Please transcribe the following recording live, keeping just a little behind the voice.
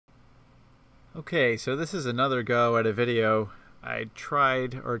Okay, so this is another go at a video I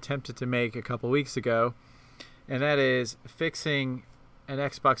tried or attempted to make a couple weeks ago, and that is fixing an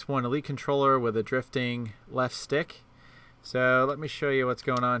Xbox One Elite controller with a drifting left stick. So let me show you what's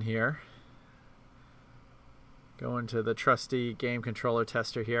going on here. Go into the trusty game controller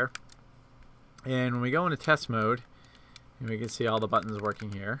tester here, and when we go into test mode, we can see all the buttons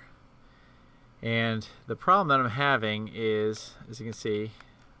working here. And the problem that I'm having is, as you can see,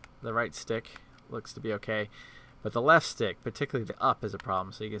 the right stick looks to be okay, but the left stick, particularly the up, is a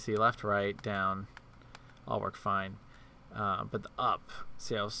problem. So you can see left, right, down, all work fine. But the up,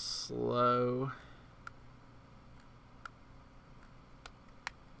 see how slow?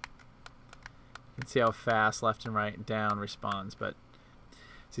 You can see how fast left and right and down responds. But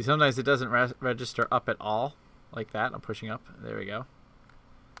see, sometimes it doesn't register up at all, like that. I'm pushing up. There we go.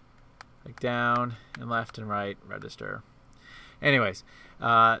 Like down and left and right register. Anyways,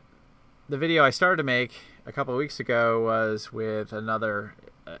 the video I started to make a couple of weeks ago was with another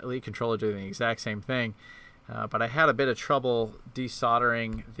Elite controller doing the exact same thing, but I had a bit of trouble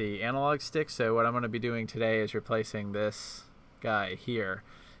desoldering the analog stick. So what I'm going to be doing today is replacing this guy here.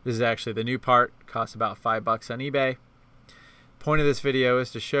 This is actually the new part. It costs about $5 on eBay. Point of this video is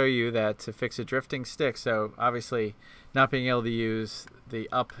to show you that to fix a drifting stick, so obviously not being able to use the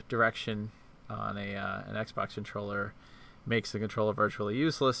up direction on an Xbox controller makes the controller virtually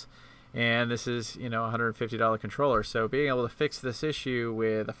useless, and this is, you know, a $150 controller, so being able to fix this issue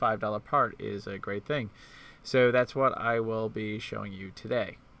with a $5 part is a great thing. So that's what I will be showing you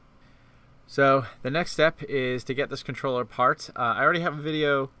today. So the next step is to get this controller apart. I already have a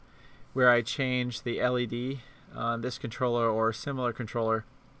video where I changed the LED on this controller or a similar controller,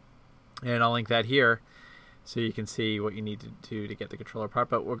 and I'll link that here so you can see what you need to do to get the controller apart.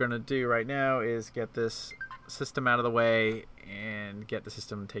 But what we're going to do right now is get this system out of the way and get the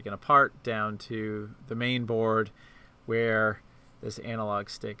system taken apart down to the main board where this analog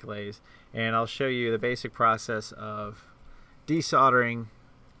stick lays, and I'll show you the basic process of desoldering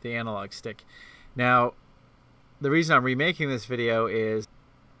the analog stick. Now, the reason I'm remaking this video is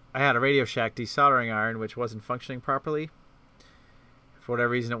I had a Radio Shack desoldering iron which wasn't functioning properly. For whatever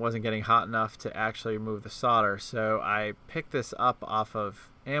reason, it wasn't getting hot enough to actually remove the solder. So I picked this up off of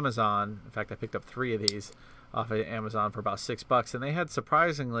Amazon. In fact, I picked up 3 of these off of Amazon for about $6, and they had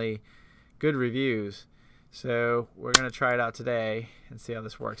surprisingly good reviews. So we're going to try it out today and see how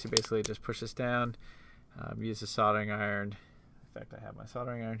this works. You basically just push this down, use the soldering iron. In fact, I have my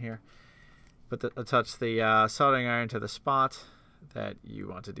soldering iron here. Touch the soldering iron to the spot that you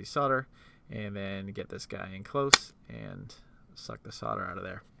want to desolder, and then get this guy in close and suck the solder out of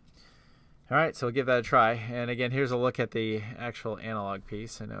there. Alright, so we'll give that a try. And again, here's a look at the actual analog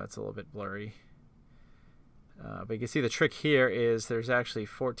piece. I know it's a little bit blurry, but you can see the trick here is there's actually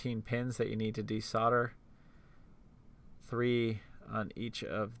 14 pins that you need to desolder. 3 on each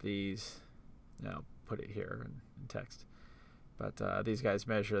of these. Now I'll put it here in text. But these guys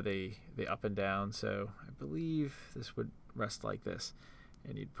measure the up and down, so I believe this would rest like this,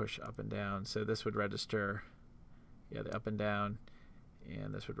 and you'd push up and down. So this would register, yeah, the up and down,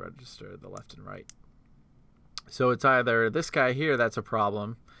 and this would register the left and right. So it's either this guy here that's a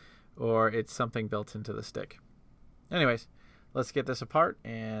problem, or it's something built into the stick. Anyways, let's get this apart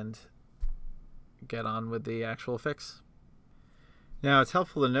and get on with the actual fix. Now, it's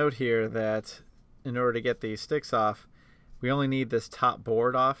helpful to note here that in order to get these sticks off, we only need this top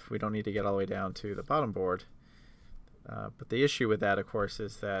board off. We don't need to get all the way down to the bottom board. But the issue with that, of course,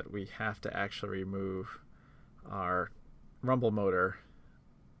 is that we have to actually remove our rumble motor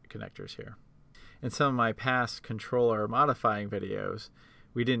connectors here. In some of my past controller modifying videos,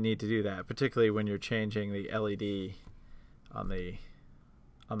 we didn't need to do that, particularly when you're changing the LED on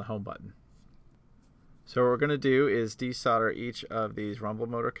the home button. So what we're going to do is desolder each of these rumble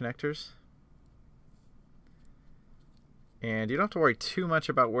motor connectors. And you don't have to worry too much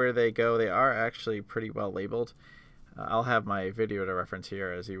about where they go. They are actually pretty well labeled. I'll have my video to reference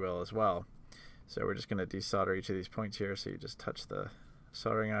here, as you will as well. So we're just going to desolder each of these points here. So you just touch the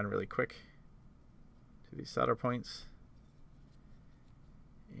soldering iron really quick to these solder points.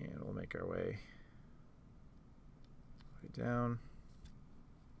 And we'll make our way down.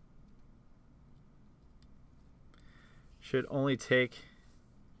 Should only take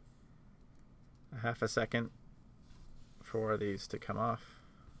a half a second for these to come off.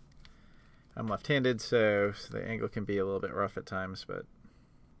 I'm left-handed, so the angle can be a little bit rough at times, but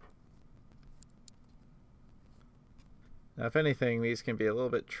now if anything, these can be a little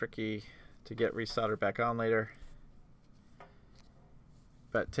bit tricky to get resoldered back on later,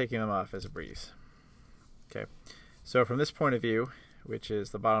 but taking them off is a breeze. Okay, so from this point of view, which is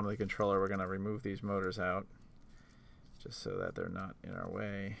the bottom of the controller. We're going to remove these motors out just so that they're not in our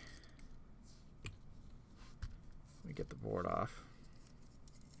way. Let me get the board off.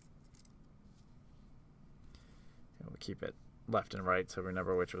 And we'll keep it left and right so we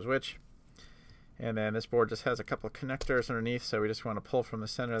remember which was which. And then this board just has a couple of connectors underneath, so we just want to pull from the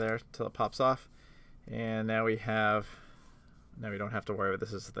center there until it pops off. And now we don't have to worry about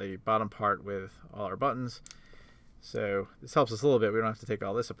this. Is the bottom part with all our buttons. So this helps us a little bit. We don't have to take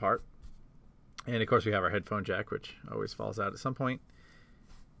all this apart. And of course we have our headphone jack, which always falls out at some point.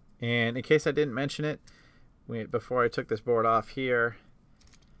 And in case I didn't mention it, before I took this board off here,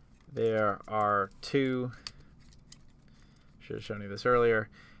 there are two, should have shown you this earlier,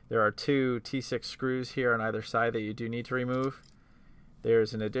 there are two T6 screws here on either side that you do need to remove.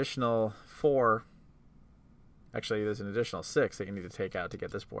 There's an additional 4, actually there's an additional 6 that you need to take out to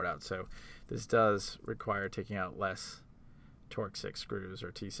get this board out. So this does require taking out less torque 6 screws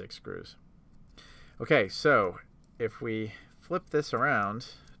or T6 screws. Okay, so if we flip this around,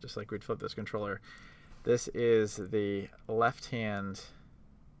 just like we'd flip this controller, this is the left-hand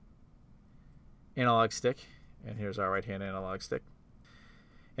analog stick, and here's our right-hand analog stick.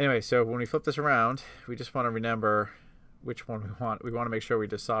 Anyway, so when we flip this around, we just want to remember which one we want. We want to make sure we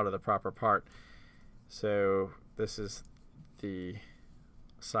desolder the proper part. So this is the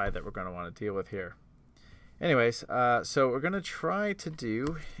side that we're going to want to deal with here. Anyways, so what we're going to try to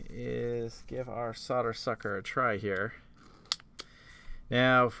do is give our solder sucker a try here.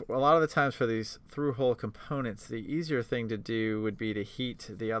 Now, a lot of the times for these through-hole components, the easier thing to do would be to heat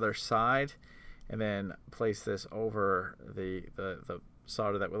the other side and then place this over the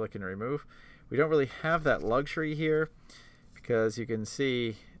solder that we're looking to remove. We don't really have that luxury here because you can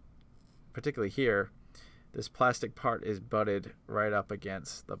see, particularly here, this plastic part is butted right up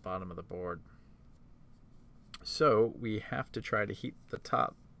against the bottom of the board. So we have to try to heat the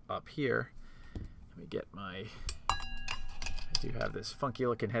top up here. Let me get my... I do have this funky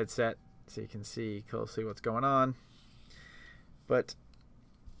looking headset so you can see closely what's going on. But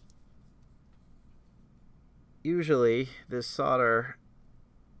usually this solder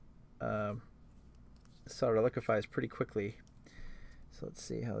liquefies pretty quickly. So let's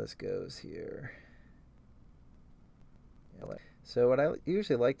see how this goes here. So what I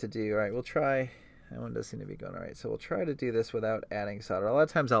usually like to do, all right, we'll try, that one does seem to be going all right. So we'll try to do this without adding solder. A lot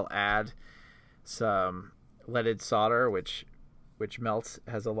of times I'll add some leaded solder, which melts,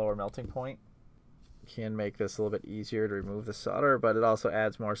 has a lower melting point. Can make this a little bit easier to remove the solder, but it also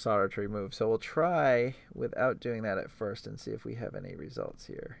adds more solder to remove. So we'll try without doing that at first and see if we have any results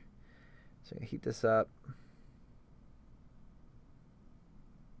here. So I'm going to heat this up.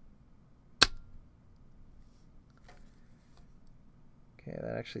 Okay,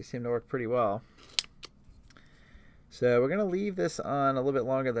 that actually seemed to work pretty well. So we're going to leave this on a little bit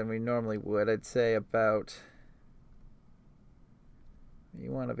longer than we normally would. I'd say about...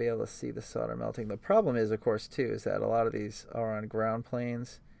 You want to be able to see the solder melting. The problem is, of course, too, is that a lot of these are on ground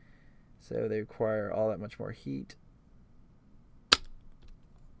planes, so they require all that much more heat.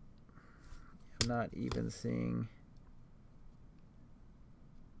 I'm not even seeing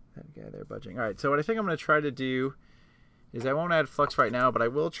that guy there budging. All right, so what I think I'm going to try to do is I won't add flux right now, but I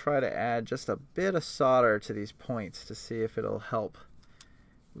will try to add just a bit of solder to these points to see if it'll help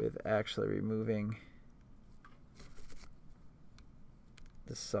with actually removing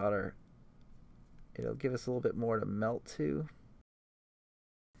the solder. It'll give us a little bit more to melt to.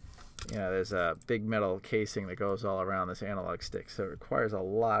 Yeah, there's a big metal casing that goes all around this analog stick, so it requires a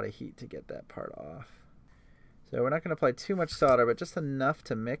lot of heat to get that part off. So we're not going to apply too much solder, but just enough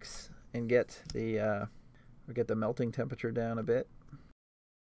to mix and get the melting temperature down a bit.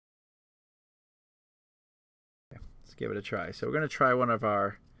 Okay, let's give it a try. So we're going to try one of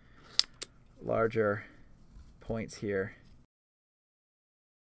our larger points here.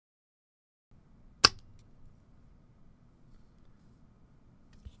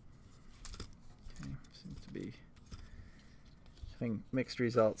 Okay, seems to be having mixed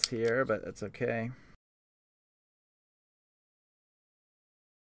results here, but that's okay.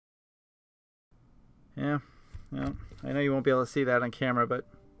 Yeah, well, I know you won't be able to see that on camera, but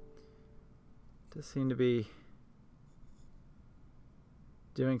it does seem to be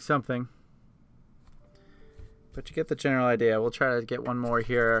doing something. But you get the general idea. We'll try to get one more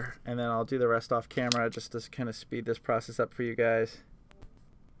here, and then I'll do the rest off camera just to kind of speed this process up for you guys.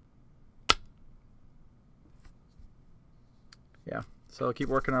 Yeah, so we'll keep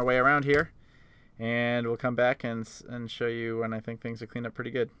working our way around here, and we'll come back and show you when I think things are cleaned up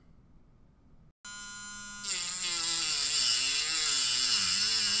pretty good.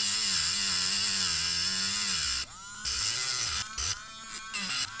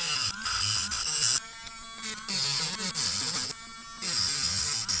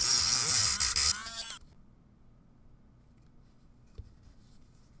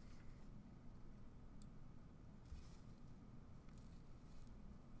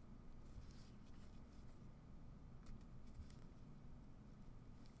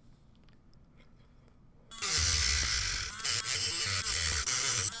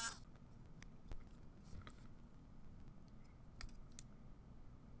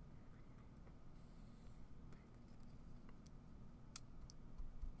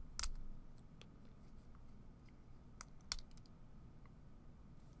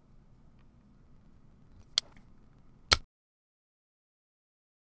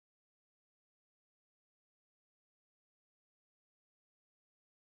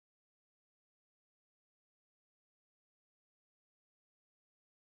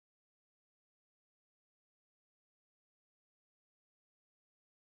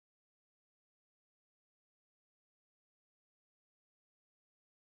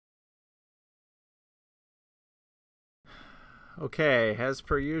 Okay, as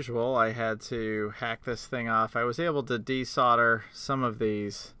per usual, I had to hack this thing off. I was able to desolder some of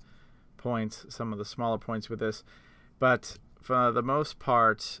these points, some of the smaller points with this, but for the most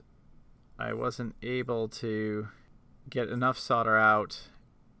part, I wasn't able to get enough solder out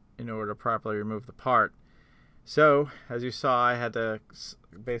in order to properly remove the part. So, as you saw, I had to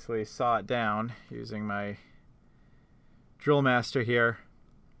basically saw it down using my drill master here,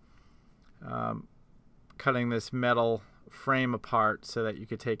 cutting this metal frame apart so that you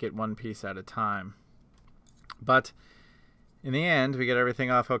could take it one piece at a time. But in the end, we get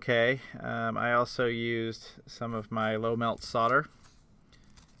everything off okay. I also used some of my low melt solder.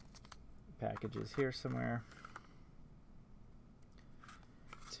 Packages here somewhere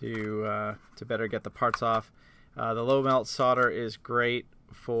to better get the parts off. The low melt solder is great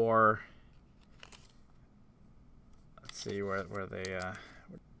for, let's see where they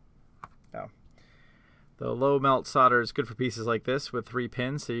oh. The low melt solder is good for pieces like this with 3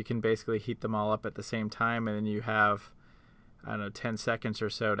 pins, so you can basically heat them all up at the same time, and then you have, I don't know, 10 seconds or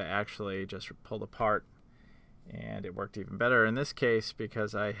so to actually just pull apart, and it worked even better in this case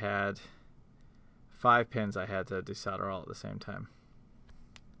because I had 5 pins I had to desolder all at the same time.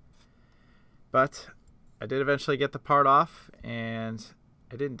 But I did eventually get the part off, and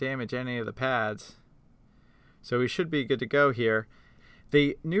I didn't damage any of the pads, so we should be good to go here.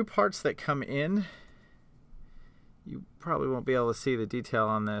 The new parts that come in, you probably won't be able to see the detail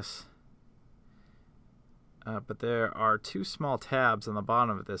on this, but there are 2 small tabs on the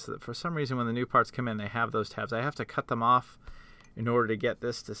bottom of this that for some reason when the new parts come in they have those tabs. I have to cut them off in order to get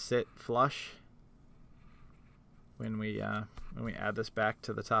this to sit flush when we add this back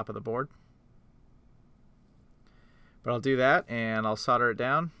to the top of the board. But I'll do that, and I'll solder it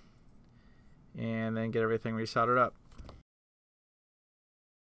down, and then get everything resoldered up.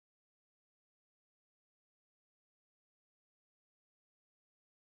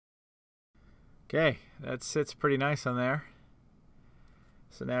 Okay, that sits pretty nice on there.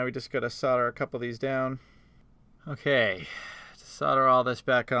 So now we just got to solder a couple of these down. Okay, to solder all this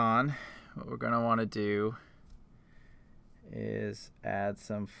back on, what we're going to want to do is add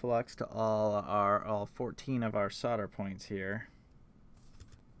some flux to all 14 of our solder points here.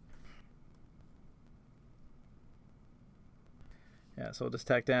 Yeah, so we'll just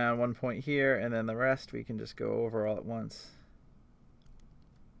tack down 1 point here, and then the rest we can just go over all at once.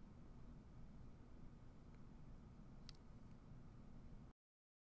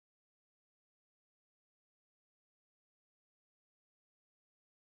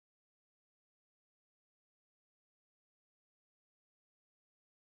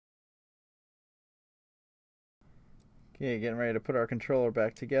 Okay, getting ready to put our controller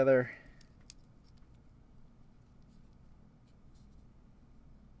back together.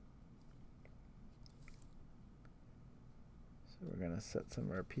 So we're going to set some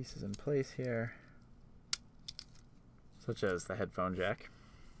of our pieces in place here, such as the headphone jack.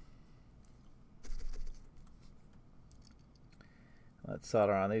 Let's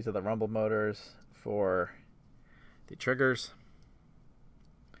solder on. These are the rumble motors for the triggers.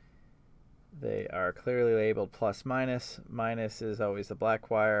 They are clearly labeled plus minus. Minus is always the black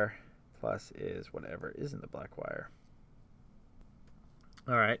wire. Plus is whatever is in the black wire.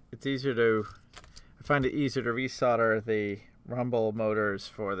 Alright, it's easier to, I find it easier to resolder the rumble motors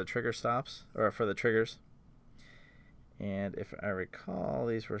for the trigger stops, or for the triggers. And if I recall,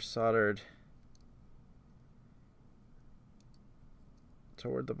 these were soldered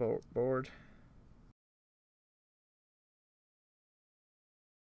toward the board.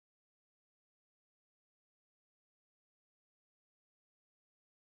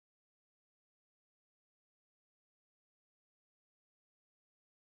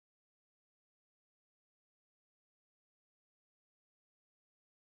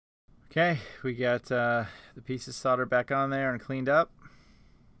 Okay, we got the pieces soldered back on there and cleaned up.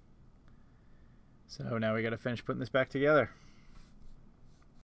 So now we got to finish putting this back together.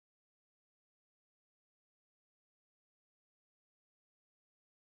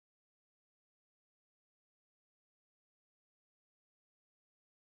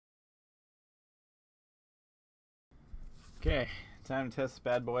 Okay, time to test this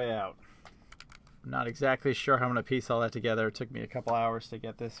bad boy out. I'm not exactly sure how I'm going to piece all that together. It took me a couple hours to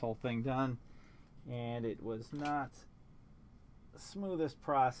get this whole thing done, and it was not the smoothest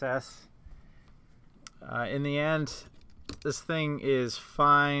process. In the end, this thing is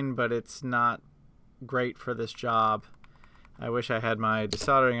fine, but it's not great for this job. I wish I had my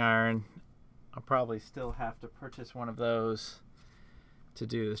desoldering iron. I'll probably still have to purchase one of those to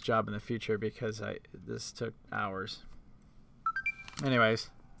do this job in the future because this took hours.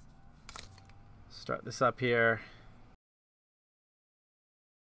 Anyways, start this up here.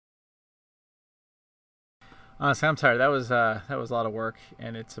 Honestly, I'm tired. That was a lot of work,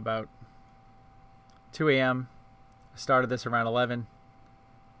 and it's about 2 a.m. I started this around 11.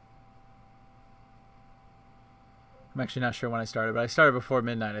 I'm actually not sure when I started, but I started before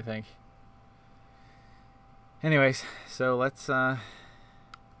midnight, I think. Anyways, so let's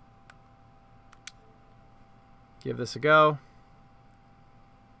give this a go.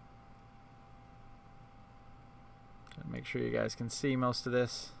 Make sure you guys can see most of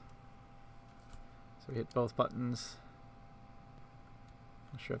this. So we hit both buttons.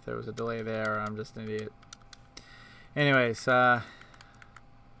 Not sure if there was a delay there or I'm just an idiot. Anyways, so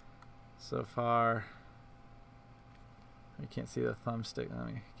far you can't see the thumbstick.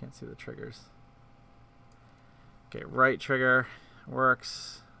 You can't see the triggers. Okay, right trigger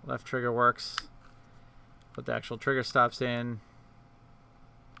works, left trigger works. Put the actual trigger stops in.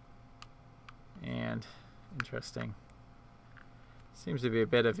 And interesting. Seems to be a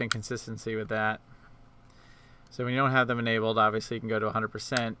bit of inconsistency with that. So when you don't have them enabled, obviously you can go to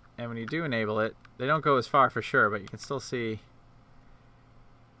 100%. And when you do enable it, they don't go as far for sure, but you can still see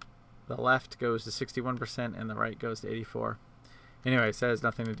the left goes to 61% and the right goes to 84%. Anyways, that has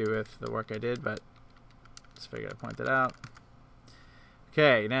nothing to do with the work I did, but just figured I'd point that out.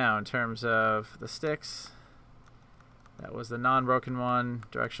 Okay, now in terms of the sticks, that was the non-broken one,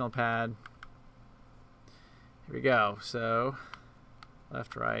 directional pad. Here we go. So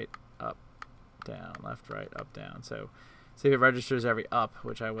left, right, up, down, left, right, up, down. So see if it registers every up,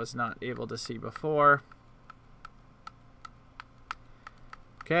 which I was not able to see before.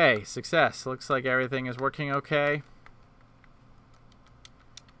 Okay, success. Looks like everything is working okay.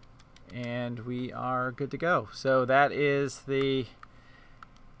 And we are good to go. So that is the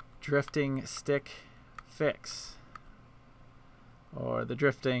drifting stick fix. Or the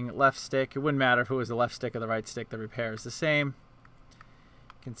drifting left stick. It wouldn't matter if it was the left stick or the right stick. The repair is the same.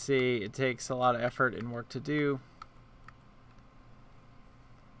 You can see it takes a lot of effort and work to do.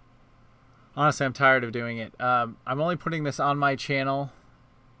 Honestly, I'm tired of doing it. I'm only putting this on my channel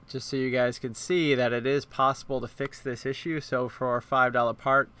just so you guys can see that it is possible to fix this issue. So for a $5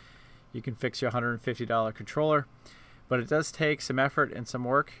 part, you can fix your $150 controller. But it does take some effort and some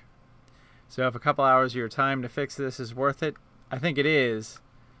work. So if a couple hours of your time to fix this is worth it, I think it is.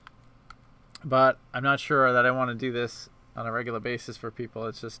 But I'm not sure that I want to do this on a regular basis for people.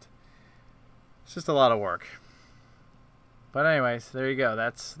 It's just a lot of work. But anyways, there you go.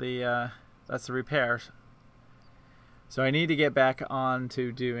 That's the repair. So I need to get back on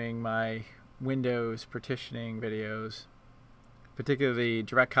to doing my Windows partitioning videos, particularly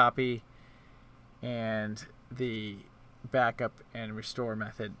direct copy and the backup and restore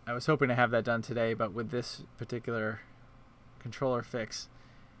method. I was hoping to have that done today, but with this particular controller fix,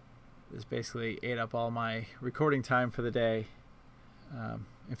 this basically ate up all my recording time for the day.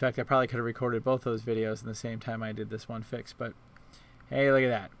 In fact, I probably could have recorded both those videos in the same time I did this one fix, but hey, look at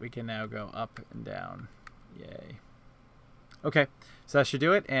that. We can now go up and down. Yay. Okay, so that should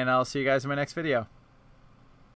do it, and I'll see you guys in my next video.